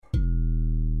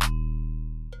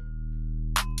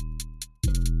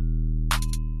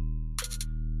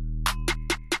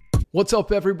What's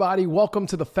up, everybody? Welcome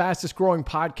to the fastest growing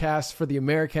podcast for the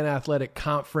American Athletic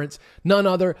Conference, none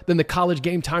other than the College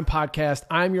Game Time Podcast.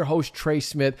 I'm your host, Trey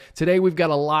Smith. Today, we've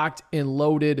got a locked and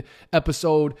loaded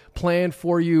episode planned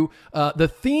for you. The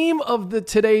theme of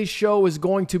today's show is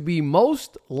going to be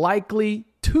Most Likely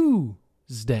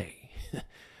Tuesday.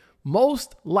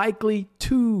 Most Likely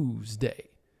Tuesday.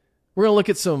 We're going to look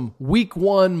at some week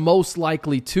one most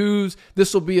likely twos.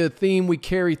 This will be a theme we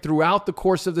carry throughout the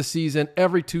course of the season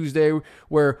every Tuesday,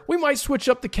 where we might switch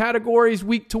up the categories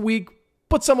week to week,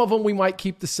 but some of them we might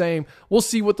keep the same. We'll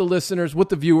see what the listeners, what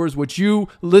the viewers, what you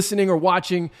listening or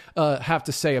watching have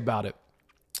to say about it.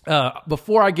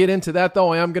 Before I get into that,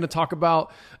 though, I am going to talk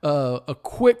about a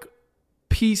quick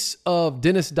piece of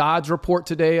Dennis Dodd's report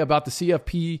today about the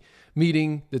CFP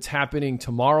meeting that's happening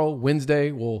tomorrow,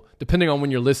 Wednesday. Well, depending on when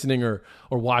you're listening or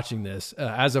watching this.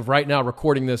 As of right now,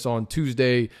 recording this on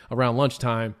Tuesday around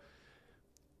lunchtime,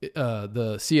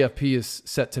 the CFP is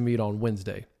set to meet on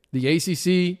Wednesday. The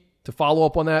ACC, to follow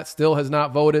up on that, still has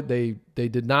not voted. They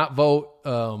did not vote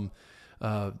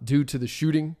due to the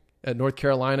shooting at North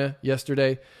Carolina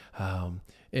yesterday. And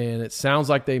it sounds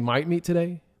like they might meet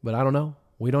today, but I don't know.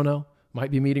 We don't know.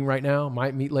 Might be meeting right now,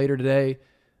 might meet later today.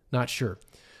 Not sure.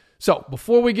 So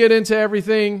before we get into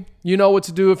everything, you know what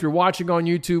to do. If you're watching on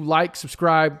YouTube, like,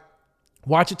 subscribe,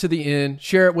 watch it to the end,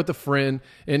 share it with a friend.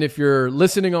 And if you're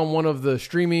listening on one of the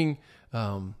streaming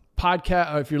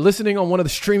if you're listening on one of the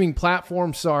streaming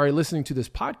platforms, listening to this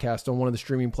podcast on one of the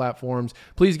streaming platforms,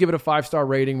 please give it a 5-star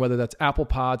rating, whether that's Apple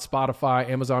Pod, Spotify,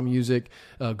 Amazon Music,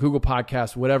 Google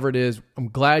Podcasts, whatever it is. I'm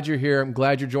glad you're here. I'm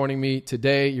glad you're joining me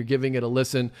today. You're giving it a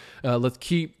listen. Let's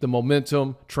keep the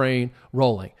momentum train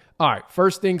rolling. All right,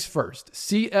 first things first,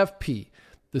 CFP.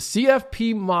 The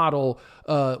CFP model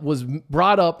was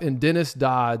brought up in Dennis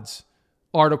Dodd's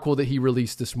article that he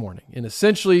released this morning. And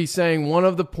essentially saying one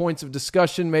of the points of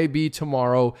discussion may be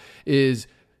tomorrow is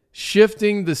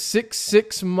shifting the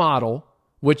 6-6 model,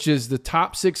 which is the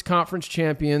top 6 conference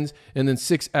champions and then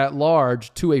 6 at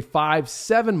large, to a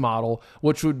 5-7 model,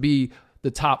 which would be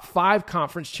the top 5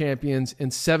 conference champions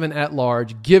and 7 at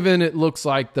large, given it looks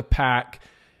like the pack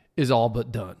is all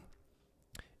but done.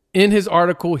 In his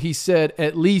article, he said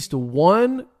at least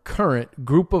one current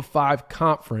group of 5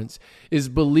 conference is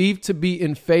believed to be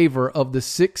in favor of the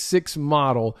 6-6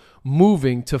 model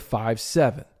moving to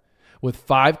 5-7, with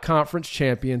 5 conference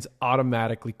champions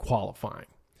automatically qualifying.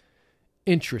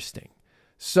 Interesting.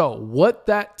 So what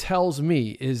that tells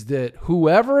me is that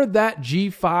whoever that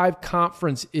G5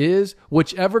 conference is,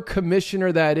 whichever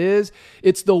commissioner that is,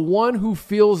 it's the one who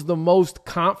feels the most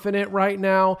confident right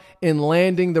now in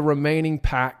landing the remaining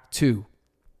Pac-2.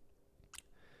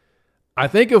 I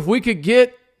think if we could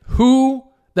get who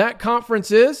that conference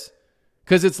is,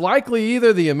 because it's likely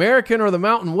either the American or the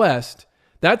Mountain West,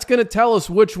 that's going to tell us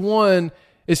which one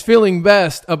is feeling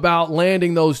best about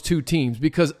landing those 2 teams,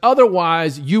 because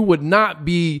otherwise you would not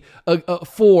be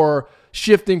for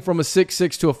shifting from a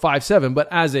 6-6 to a 5-7. But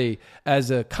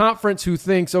as a conference who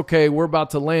thinks, okay, we're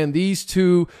about to land these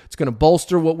 2, it's going to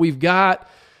bolster what we've got.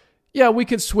 Yeah, we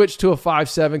can switch to a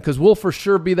 5-7 because we'll for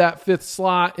sure be that 5th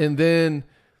slot, and then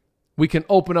we can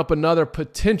open up another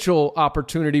potential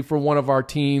opportunity for one of our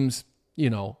teams. You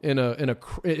know,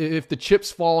 if the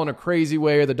chips fall in a crazy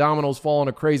way or the dominoes fall in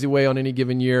a crazy way on any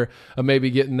given year, maybe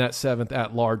getting that 7th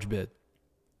at-large bid.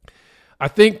 I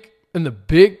think in the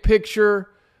big picture,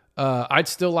 I'd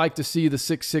still like to see the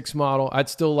 6-6 model. I'd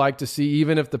still like to see,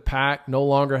 even if the Pac no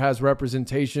longer has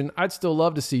representation, I'd still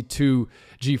love to see 2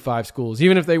 G5 schools,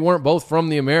 even if they weren't both from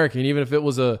the American, even if it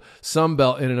was a Sun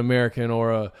Belt in an American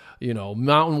or a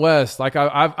Mountain West. Like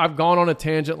I've gone on a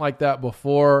tangent like that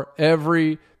before.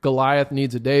 Every Goliath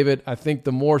needs a David. I think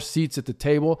the more seats at the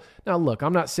table. Now, look,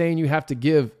 I'm not saying you have to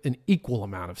give an equal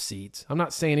amount of seats. I'm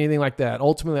not saying anything like that.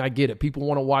 Ultimately, I get it. People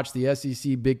want to watch the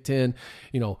SEC, Big Ten,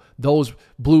 those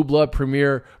blue blood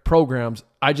premier programs.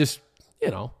 I just,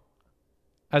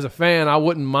 as a fan, I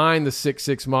wouldn't mind the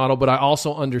 6-6 model, but I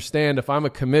also understand if I'm a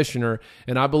commissioner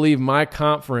and I believe my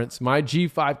conference, my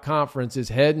G5 conference is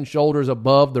head and shoulders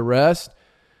above the rest,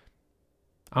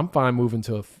 I'm fine moving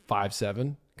to a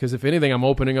 5-7. Because if anything, I'm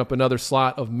opening up another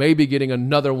slot of maybe getting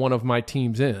another one of my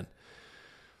teams in.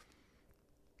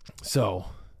 So,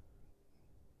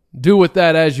 do with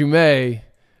that as you may.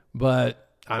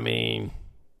 But,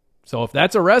 so if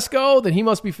that's Oresco, then he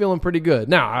must be feeling pretty good.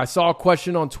 Now, I saw a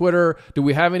question on Twitter. Do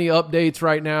we have any updates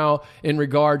right now in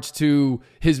regards to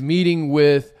his meeting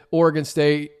with Oregon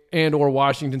State and or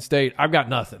Washington State? I've got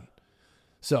nothing.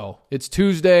 So, it's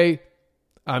Tuesday.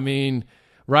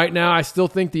 Right now, I still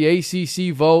think the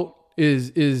ACC vote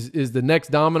is the next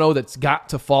domino that's got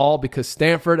to fall, because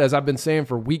Stanford, as I've been saying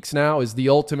for weeks now, is the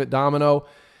ultimate domino.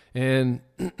 And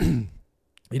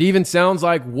it even sounds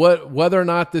like whether or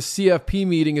not the CFP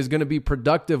meeting is going to be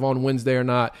productive on Wednesday or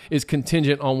not is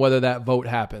contingent on whether that vote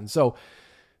happens. So,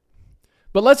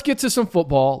 but let's get to some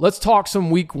football. Let's talk some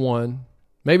week one.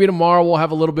 Maybe tomorrow we'll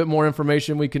have a little bit more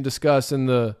information we can discuss in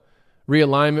the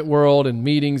realignment world and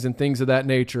meetings and things of that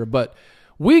nature. But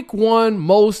week one,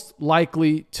 most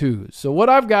likely twos. So what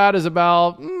I've got is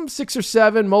about 6 or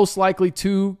 7 most likely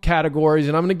two categories,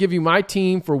 and I'm going to give you my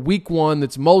team for week one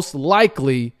that's most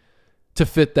likely to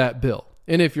fit that bill.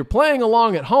 And if you're playing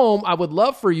along at home, I would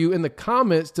love for you in the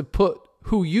comments to put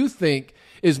who you think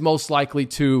is most likely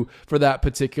to for that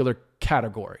particular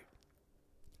category.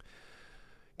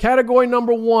 Category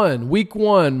number 1, week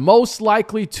one, most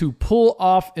likely to pull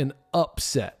off an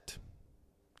upset.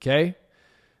 Okay?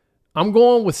 I'm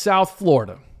going with South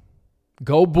Florida.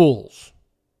 Go Bulls.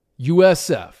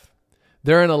 USF.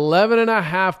 They're an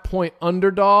 11.5 point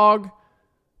underdog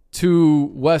to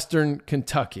Western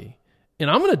Kentucky.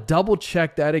 And I'm going to double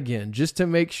check that again just to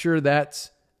make sure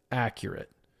that's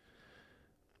accurate.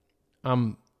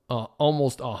 I'm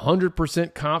almost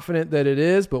 100% confident that it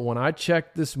is, but when I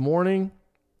checked this morning,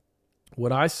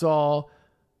 what I saw,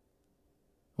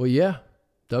 well, yeah,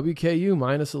 WKU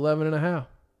minus 11.5.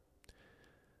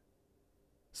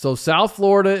 So South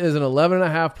Florida is an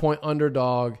 11.5 point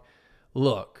underdog.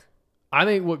 Look, I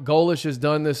think what Golish has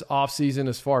done this offseason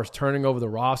as far as turning over the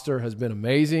roster has been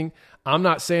amazing. I'm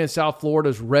not saying South Florida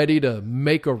is ready to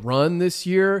make a run this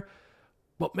year,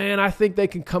 but man, I think they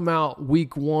can come out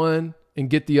week one and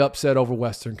get the upset over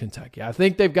Western Kentucky. I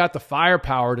think they've got the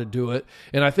firepower to do it,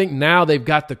 and I think now they've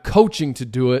got the coaching to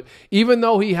do it. Even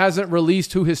though he hasn't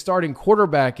released who his starting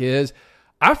quarterback is,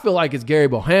 I feel like it's Gary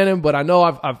Bohannon, but I know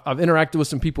I've interacted with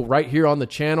some people right here on the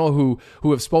channel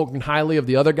who have spoken highly of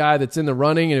the other guy that's in the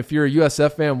running. And if you're a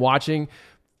USF fan watching,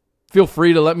 feel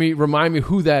free to remind me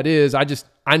who that is.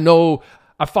 I know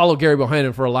I follow Gary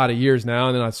Bohannon for a lot of years now,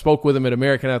 and then I spoke with him at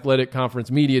American Athletic Conference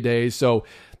Media Days. So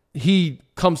he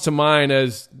comes to mind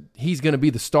as he's going to be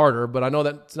the starter, but I know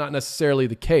that's not necessarily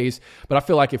the case. But I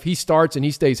feel like if he starts and he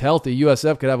stays healthy,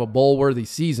 USF could have a bowl-worthy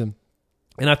season.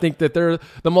 And I think that they're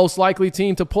the most likely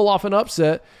team to pull off an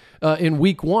upset in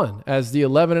week one as the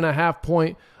 11.5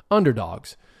 point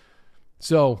underdogs.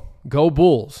 So go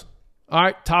Bulls. All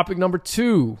right, topic number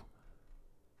 2.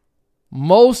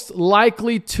 Most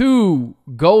likely to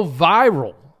go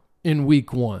viral in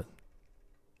week one.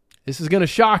 This is going to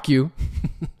shock you,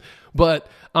 but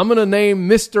I'm going to name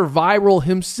Mr. Viral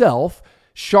himself,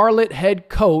 Charlotte head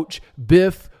coach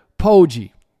Biff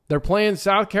Poggi. They're playing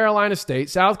South Carolina State.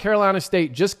 South Carolina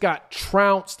State just got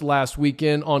trounced last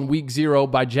weekend on week 0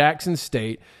 by Jackson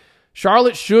State.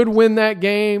 Charlotte should win that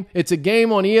game. It's a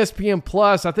game on ESPN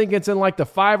Plus. I think it's in like the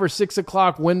 5 or 6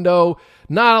 o'clock window.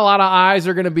 Not a lot of eyes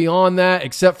are going to be on that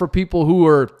except for people who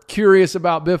are curious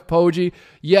about Biff Poggi.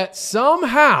 Yet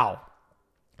somehow,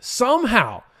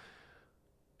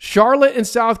 Charlotte and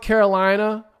South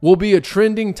Carolina will be a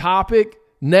trending topic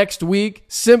next week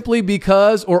simply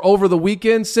because, or over the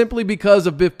weekend, simply because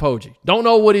of Biff Poggi. Don't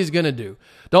know what he's going to do.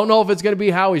 Don't know if it's going to be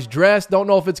how he's dressed. Don't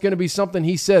know if it's going to be something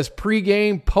he says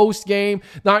pregame, postgame.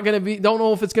 Don't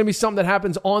know if it's going to be something that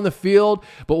happens on the field.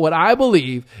 But what I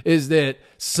believe is that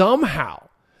somehow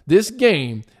this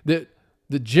game that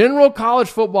the general college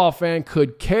football fan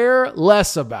could care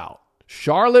less about,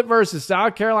 Charlotte versus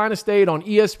South Carolina State on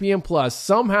ESPN Plus,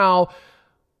 somehow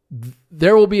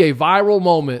there will be a viral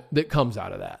moment that comes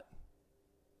out of that.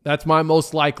 That's my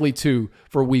most likely to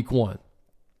for week one.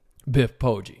 Biff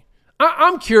Poggi.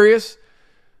 I'm curious.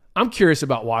 I'm curious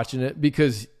about watching it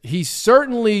because he's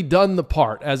certainly done the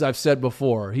part, as I've said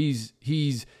before.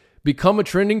 He's become a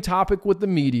trending topic with the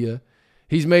media.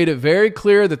 He's made it very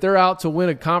clear that they're out to win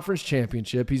a conference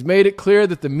championship. He's made it clear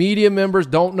that the media members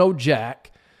don't know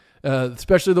jack,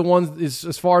 especially the ones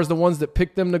as far as the ones that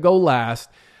picked them to go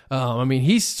last.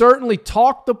 He's certainly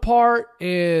talked the part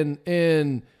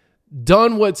and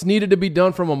done what's needed to be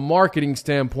done from a marketing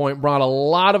standpoint, brought a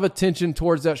lot of attention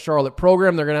towards that Charlotte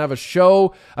program. They're going to have a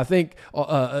show, I think,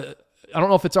 I don't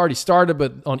know if it's already started,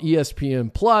 but on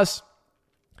ESPN Plus.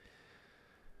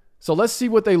 So let's see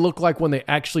what they look like when they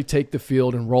actually take the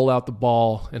field and roll out the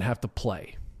ball and have to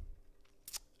play.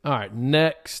 All right,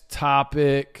 next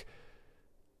topic.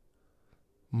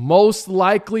 Most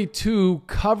likely to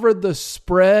cover the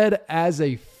spread as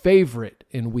a favorite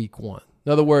in week one.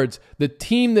 In other words, the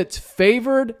team that's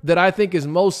favored that I think is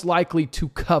most likely to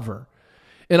cover.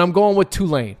 And I'm going with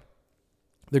Tulane,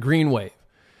 the Green Wave.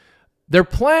 They're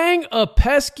playing a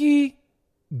pesky,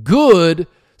 good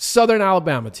Southern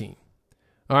Alabama team.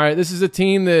 All right, this is a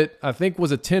team that I think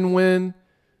was had a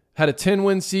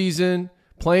 10-win season,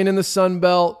 playing in the Sun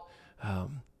Belt.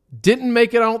 Didn't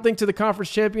make it, I don't think, to the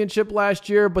conference championship last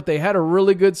year, but they had a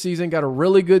really good season, got a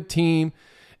really good team.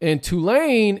 And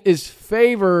Tulane is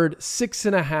favored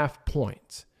 6.5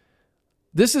 points.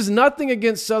 This is nothing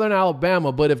against Southern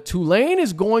Alabama, but if Tulane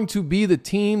is going to be the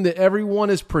team that everyone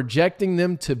is projecting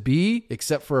them to be,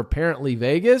 except for apparently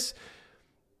Vegas,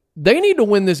 they need to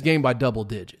win this game by double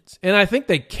digits. And I think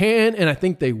they can, and I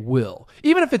think they will.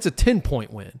 Even if it's a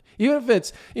 10-point win. Even if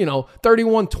it's,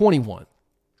 31-21,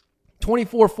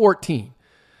 24-14.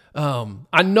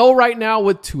 I know right now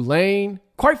with Tulane,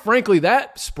 quite frankly,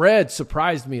 that spread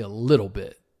surprised me a little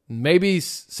bit. Maybe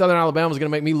Southern Alabama is going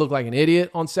to make me look like an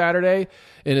idiot on Saturday,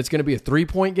 and it's going to be a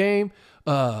 3-point game.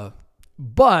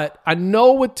 But I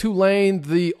know with Tulane,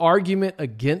 the argument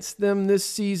against them this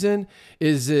season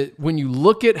is that when you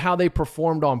look at how they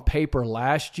performed on paper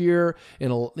last year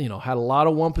and, had a lot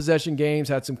of one-possession games,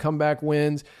 had some comeback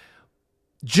wins,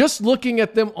 just looking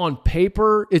at them on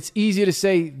paper, it's easy to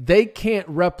say they can't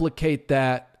replicate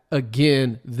that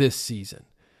again this season.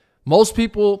 A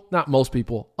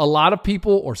lot of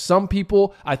people or some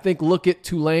people, I think, look at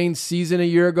Tulane's season a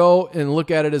year ago and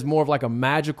look at it as more of like a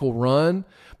magical run,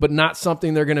 but not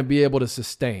something they're going to be able to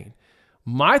sustain.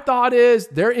 My thought is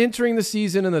they're entering the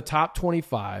season in the top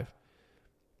 25.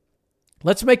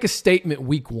 Let's make a statement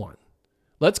week 1.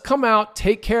 Let's come out,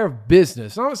 take care of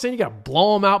business. I'm not saying you got to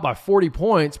blow them out by 40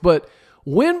 points, but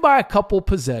win by a couple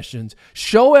possessions.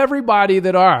 Show everybody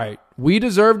that, all right, we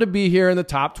deserve to be here in the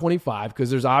top 25,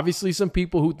 because there's obviously some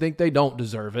people who think they don't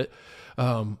deserve it.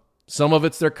 Some of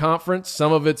it's their conference.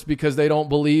 Some of it's because they don't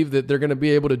believe that they're going to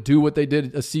be able to do what they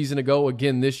did a season ago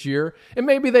again this year. And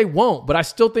maybe they won't, but I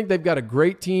still think they've got a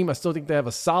great team. I still think they have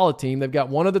a solid team. They've got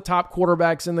one of the top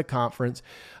quarterbacks in the conference.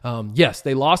 Yes,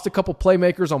 they lost a couple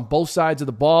playmakers on both sides of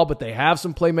the ball, but they have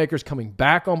some playmakers coming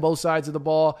back on both sides of the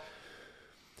ball.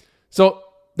 So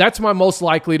that's my most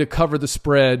likely to cover the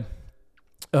spread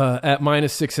at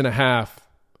 -6.5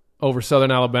 over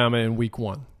Southern Alabama in week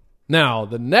 1. Now,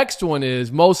 the next one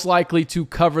is most likely to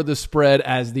cover the spread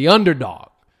as the underdog.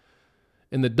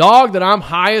 And the dog that I'm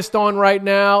highest on right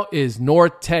now is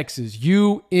North Texas,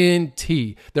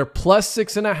 UNT. They're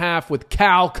 +6.5 with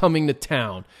Cal coming to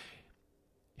town.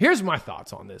 Here's my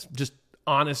thoughts on this, just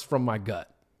honest from my gut.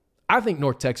 I think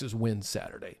North Texas wins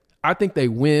Saturday. I think they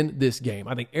win this game.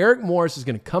 I think Eric Morris is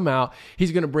going to come out.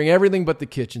 He's going to bring everything but the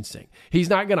kitchen sink. He's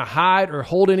not going to hide or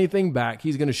hold anything back.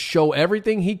 He's going to show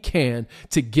everything he can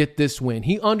to get this win.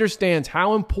 He understands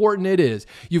how important it is.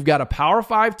 You've got a Power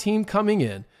 5 team coming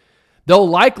in. They'll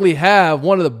likely have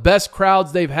one of the best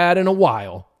crowds they've had in a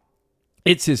while.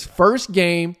 It's his first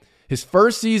game, his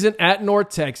first season at North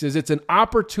Texas. It's an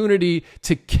opportunity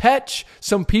to catch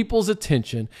some people's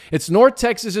attention. It's North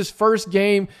Texas's first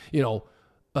game,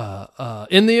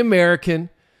 in the American.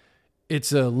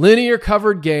 It's a linear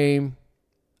covered game.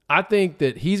 I think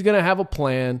that he's going to have a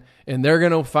plan, and they're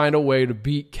going to find a way to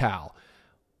beat Cal.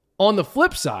 On the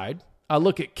flip side, I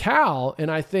look at Cal,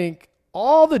 and I think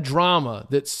all the drama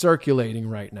that's circulating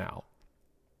right now,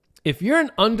 if you're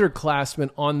an underclassman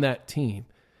on that team,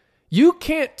 you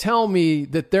can't tell me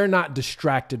that they're not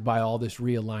distracted by all this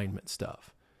realignment stuff.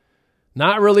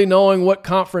 Not really knowing what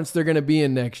conference they're going to be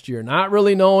in next year. Not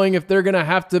really knowing if they're going to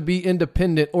have to be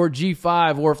independent or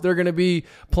G5 or if they're going to be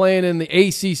playing in the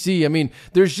ACC. I mean,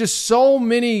 there's just so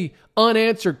many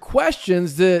unanswered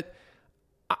questions that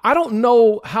I don't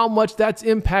know how much that's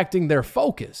impacting their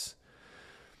focus.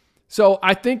 So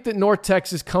I think that North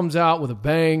Texas comes out with a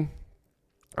bang.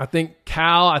 I think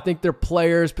Cal, I think their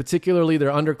players, particularly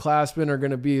their underclassmen, are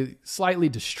going to be slightly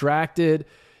distracted.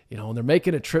 And they're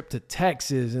making a trip to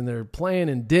Texas and they're playing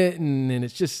in Denton, and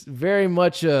it's just very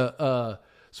much a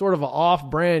sort of an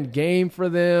off-brand game for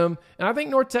them. And I think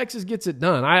North Texas gets it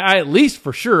done. I at least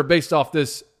for sure, based off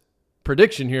this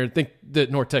prediction here, think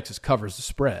that North Texas covers the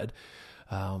spread.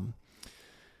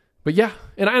 But yeah,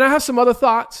 and I have some other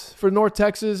thoughts for North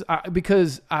Texas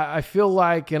because I feel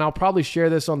like, and I'll probably share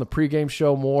this on the pregame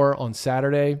show more on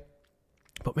Saturday,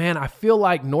 but man, I feel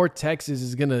like North Texas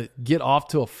is going to get off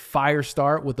to a fire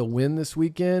start with a win this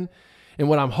weekend. And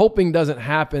what I'm hoping doesn't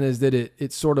happen is that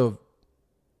it sort of,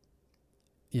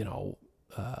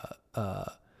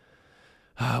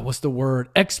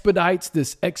 expedites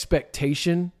this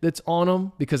expectation that's on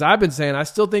them. Because I've been saying I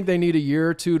still think they need a year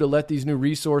or two to let these new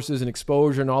resources and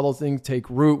exposure and all those things take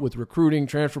root with recruiting,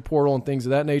 transfer portal, and things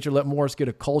of that nature. Let Morris get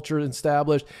a culture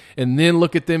established and then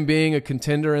look at them being a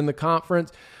contender in the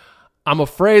conference. I'm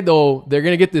afraid, though, they're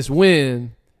going to get this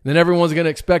win, Then everyone's going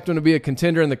to expect them to be a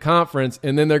contender in the conference,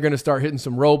 and then they're going to start hitting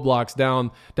some roadblocks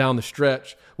down the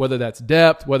stretch, whether that's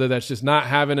depth, whether that's just not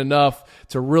having enough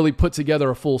to really put together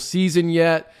a full season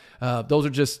yet. Those are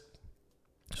just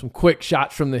some quick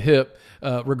shots from the hip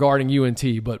regarding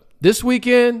UNT. But this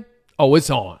weekend, it's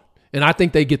on. And I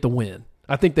think they get the win.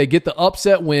 I think they get the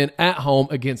upset win at home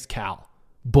against Cal.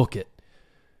 Book it.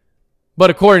 But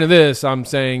according to this, I'm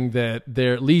saying that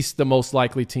they're at least the most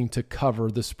likely team to cover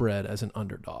the spread as an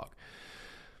underdog.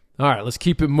 All right, let's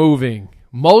keep it moving.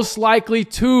 Most likely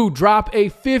to drop a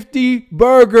 50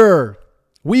 burger.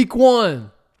 Week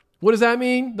 1. What does that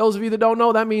mean? Those of you that don't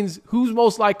know, that means who's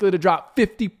most likely to drop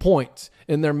 50 points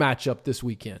in their matchup this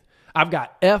weekend. I've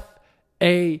got FAU,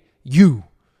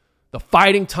 the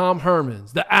Fighting Tom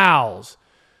Hermans, the Owls.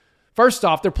 First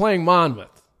off, they're playing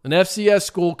Monmouth, an FCS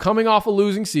school coming off a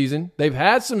losing season. They've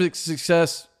had some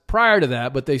success prior to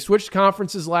that, but they switched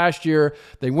conferences last year.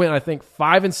 They went, I think,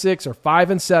 5-6 or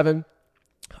 5-7.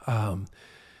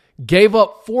 Gave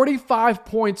up 45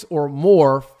 points or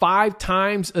more 5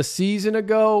 times a season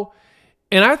ago.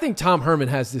 And I think Tom Herman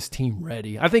has this team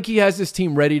ready. I think he has this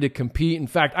team ready to compete. In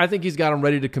fact, I think he's got them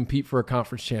ready to compete for a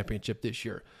conference championship this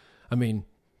year. I mean,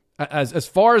 as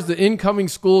far as the incoming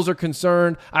schools are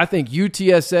concerned, I think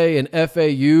UTSA and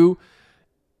FAU,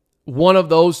 one of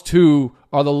those two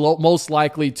are the most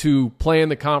likely to play in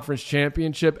the conference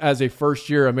championship as a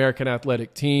first-year American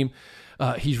Athletic team.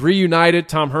 He's reunited,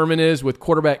 Tom Herman is, with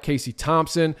quarterback Casey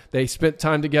Thompson. They spent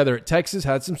time together at Texas,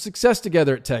 had some success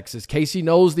together at Texas. Casey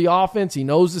knows the offense. He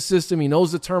knows the system. He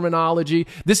knows the terminology.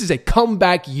 This is a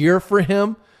comeback year for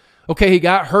him. Okay, he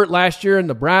got hurt last year in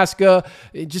Nebraska.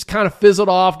 It just kind of fizzled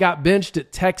off, got benched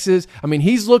at Texas. I mean,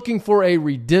 he's looking for a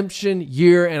redemption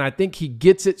year, and I think he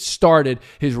gets it started.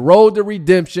 His road to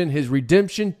redemption, his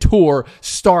redemption tour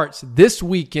starts this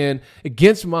weekend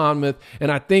against Monmouth, and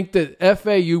I think that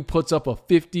FAU puts up a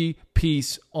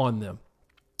 50-piece on them.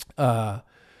 And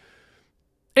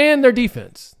their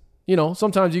defense. You know,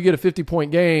 sometimes you get a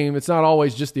 50-point game. It's not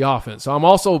always just the offense. So I'm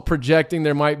also projecting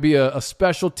there might be a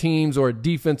special teams or a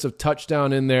defensive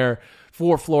touchdown in there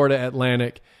for Florida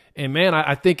Atlantic. And, man,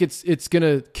 I think it's going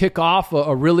to kick off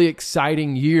a really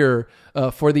exciting year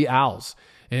for the Owls.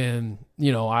 And,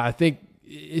 you know, I think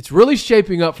it's really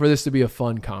shaping up for this to be a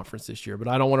fun conference this year. But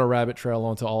I don't want to rabbit trail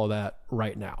onto all of that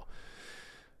right now.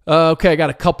 Okay, I got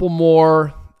a couple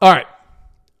more. All right.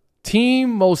 Team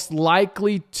most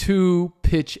likely to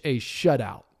pitch a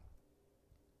shutout.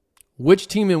 Which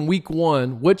team in week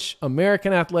 1, which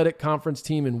American Athletic Conference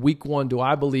team in week 1 do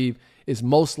I believe is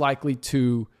most likely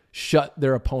to shut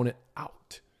their opponent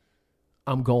out?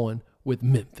 I'm going with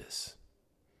Memphis.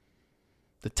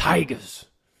 The Tigers.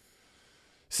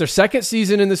 It's their second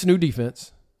season in this new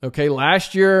defense. Okay,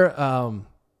 last year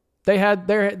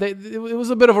it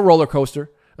was a bit of a roller coaster.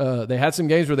 They had some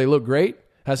games where they looked great.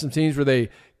 Had some teams where they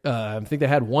I think they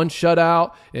had one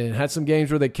shutout and had some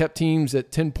games where they kept teams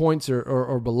at 10 points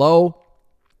or below.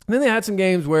 And then they had some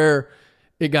games where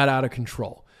it got out of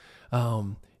control.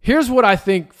 Here's what I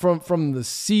think from the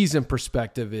season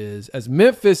perspective is, as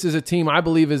Memphis is a team I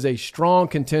believe is a strong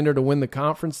contender to win the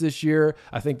conference this year.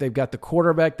 I think they've got the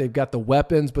quarterback, they've got the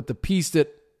weapons, but the piece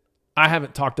that I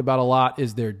haven't talked about a lot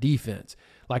is their defense.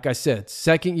 Like I said,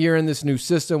 second year in this new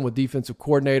system with defensive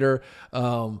coordinator.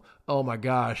 Oh my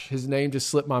gosh, his name just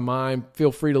slipped my mind.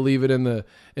 Feel free to leave it in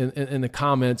the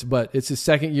comments, but it's his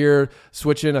second year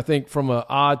switching, I think, from an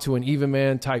odd to an even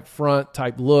man type front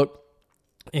type look.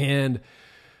 And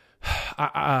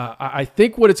I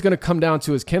think what it's going to come down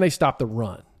to is, can they stop the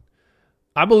run?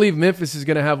 I believe Memphis is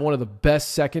going to have one of the best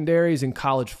secondaries in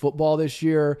college football this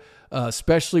year,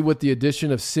 especially with the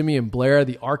addition of Simeon Blair,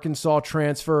 the Arkansas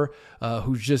transfer,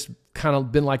 who's just kind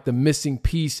of been like the missing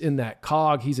piece in that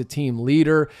cog. He's a team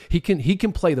leader. He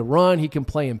can play the run. He can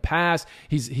play and pass.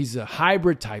 He's a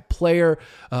hybrid type player.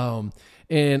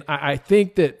 And I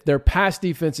think that their pass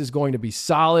defense is going to be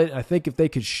solid. I think if they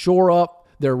could shore up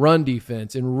their run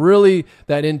defense and really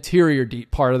that interior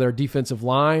deep part of their defensive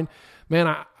line,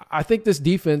 man, I think this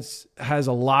defense has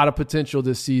a lot of potential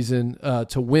this season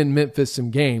to win Memphis some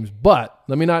games. But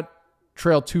let me not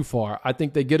trail too far. I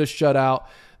think they get a shutout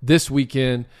this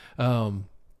weekend. Where's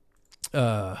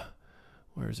their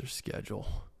schedule?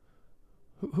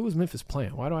 Who is Memphis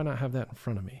playing? Why do I not have that in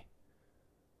front of me?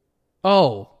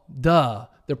 Oh, duh.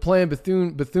 They're playing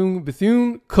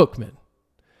Bethune-Cookman.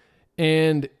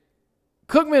 And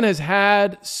Cookman has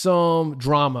had some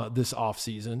drama this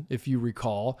offseason, if you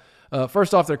recall.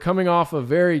 First off, they're coming off a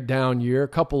very down year, a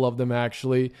couple of them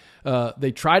actually.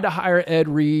 They tried to hire Ed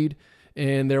Reed,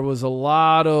 and there was a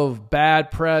lot of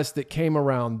bad press that came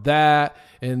around that.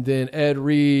 And then Ed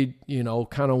Reed,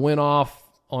 kind of went off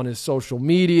on his social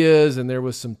medias, and there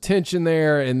was some tension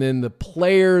there. And then the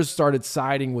players started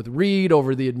siding with Reed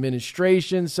over the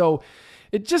administration. So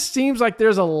it just seems like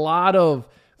there's a lot of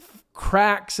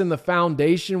cracks in the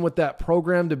foundation with that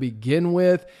program to begin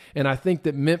with. And I think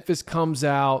that Memphis comes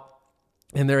out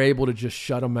and they're able to just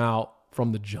shut them out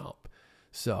from the jump.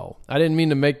 So I didn't mean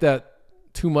to make that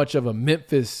too much of a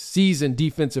Memphis season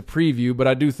defensive preview, but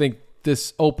I do think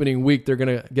this opening week they're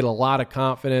going to get a lot of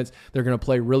confidence. They're going to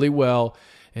play really well.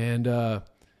 And,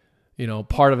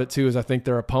 part of it too is I think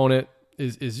their opponent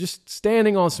is just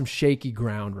standing on some shaky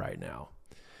ground right now.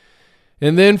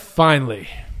 And then finally,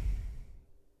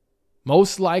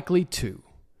 most likely to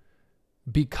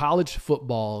be college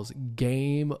football's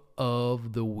game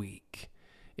of the week.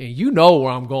 And you know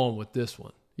where I'm going with this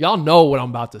one. Y'all know what I'm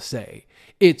about to say.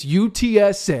 It's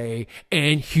UTSA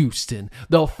and Houston.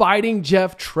 The Fighting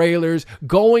Jeff Trailers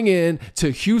going in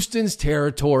to Houston's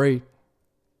territory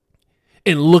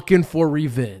and looking for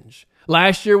revenge.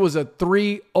 Last year was a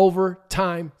 3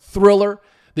 overtime thriller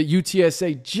that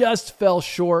UTSA just fell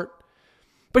short.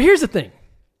 But here's the thing.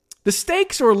 The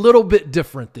stakes are a little bit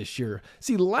different this year.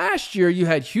 See, last year you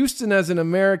had Houston as an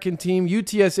American team,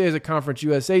 UTSA as a Conference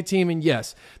USA team, and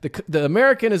yes, the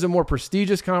American is a more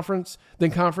prestigious conference than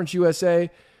Conference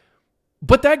USA,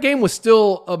 but that game was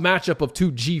still a matchup of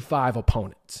two G5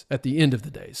 opponents at the end of the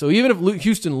day. So even if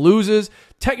Houston loses,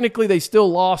 technically they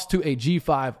still lost to a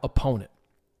G5 opponent.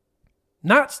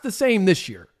 Not the same this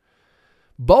year.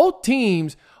 Both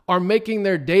teams are making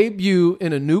their debut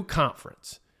in a new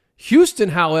conference. Houston,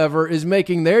 however, is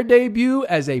making their debut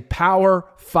as a Power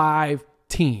 5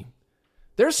 team.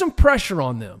 There's some pressure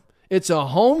on them. It's a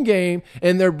home game,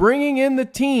 and they're bringing in the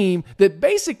team that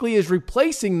basically is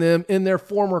replacing them in their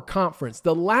former conference.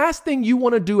 The last thing you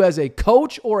want to do as a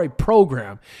coach or a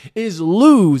program is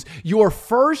lose your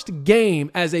first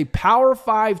game as a Power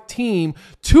 5 team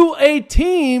to a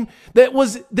team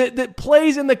that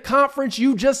plays in the conference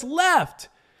you just left.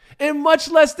 And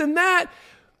much less than that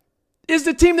is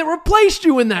the team that replaced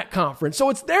you in that conference. So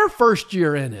it's their first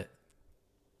year in it.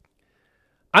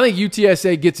 I think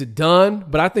UTSA gets it done,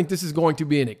 but I think this is going to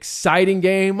be an exciting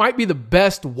game. Might be the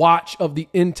best watch of the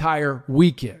entire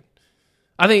weekend.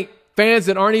 I think fans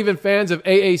that aren't even fans of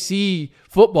AAC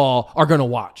football are going to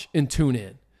watch and tune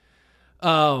in.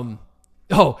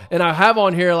 And I have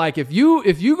on here, like, if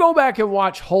you go back and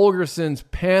watch Holgerson's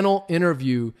panel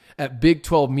interview at Big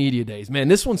 12 Media Days, man,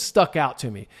 this one stuck out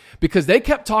to me because they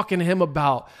kept talking to him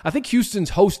about, I think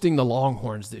Houston's hosting the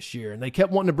Longhorns this year, and they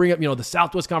kept wanting to bring up, the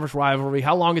Southwest Conference rivalry,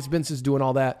 how long it's been since doing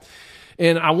all that.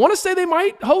 And I want to say they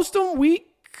might host them week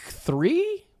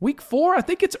 4. I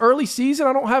think it's early season.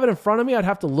 I don't have it in front of me. I'd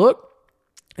have to look.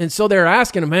 And so they're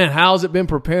asking him, man, how's it been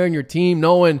preparing your team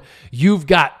knowing you've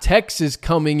got Texas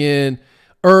coming in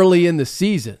early in the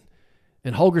season?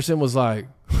 And Holgerson was like,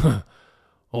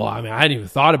 well, I hadn't even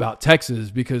thought about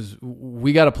Texas because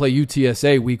we got to play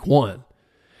UTSA week 1.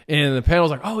 And the panel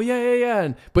was like, oh, yeah.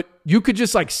 But you could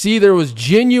just see there was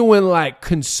genuine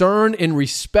concern and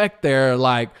respect there.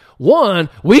 1,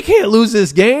 we can't lose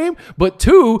this game. But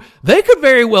 2, they could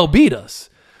very well beat us.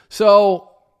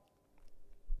 So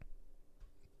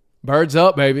birds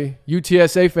up, baby.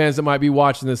 UTSA fans that might be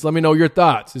watching this, let me know your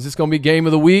thoughts. Is this going to be game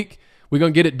of the week? We're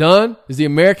going to get it done? Is the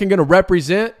American going to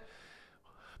represent?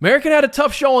 American had a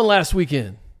tough showing last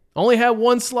weekend. Only had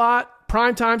one slot,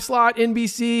 primetime slot,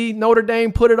 NBC, Notre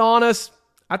Dame put it on us.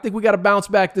 I think we got to bounce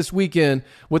back this weekend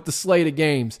with the slate of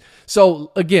games.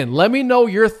 So, again, let me know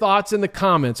your thoughts in the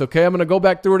comments, okay? I'm going to go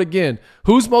back through it again.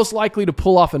 Who's most likely to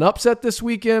pull off an upset this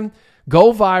weekend?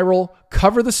 Go viral,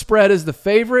 cover the spread as the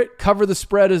favorite, cover the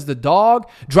spread as the dog,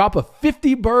 drop a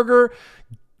 50-burger,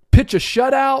 pitch a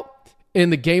shutout in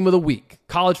the game of the week.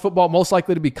 College football, most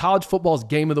likely to be college football's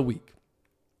game of the week.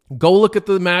 Go look at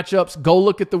the matchups. Go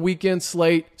look at the weekend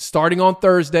slate starting on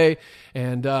Thursday.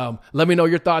 And let me know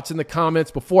your thoughts in the comments.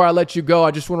 Before I let you go,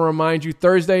 I just want to remind you,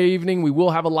 Thursday evening, we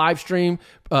will have a live stream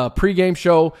pregame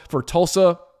show for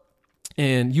Tulsa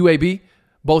and UAB.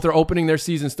 Both are opening their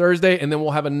seasons Thursday. And then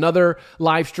we'll have another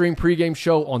live stream pregame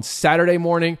show on Saturday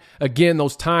morning. Again,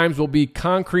 those times will be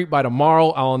concrete by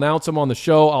tomorrow. I'll announce them on the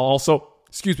show. I'll also,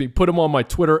 put them on my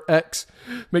Twitter X.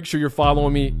 Make sure you're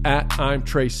following me at I'm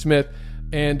Trey Smith.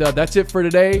 And that's it for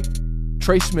today.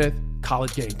 Trey Smith,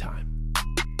 College Game Time.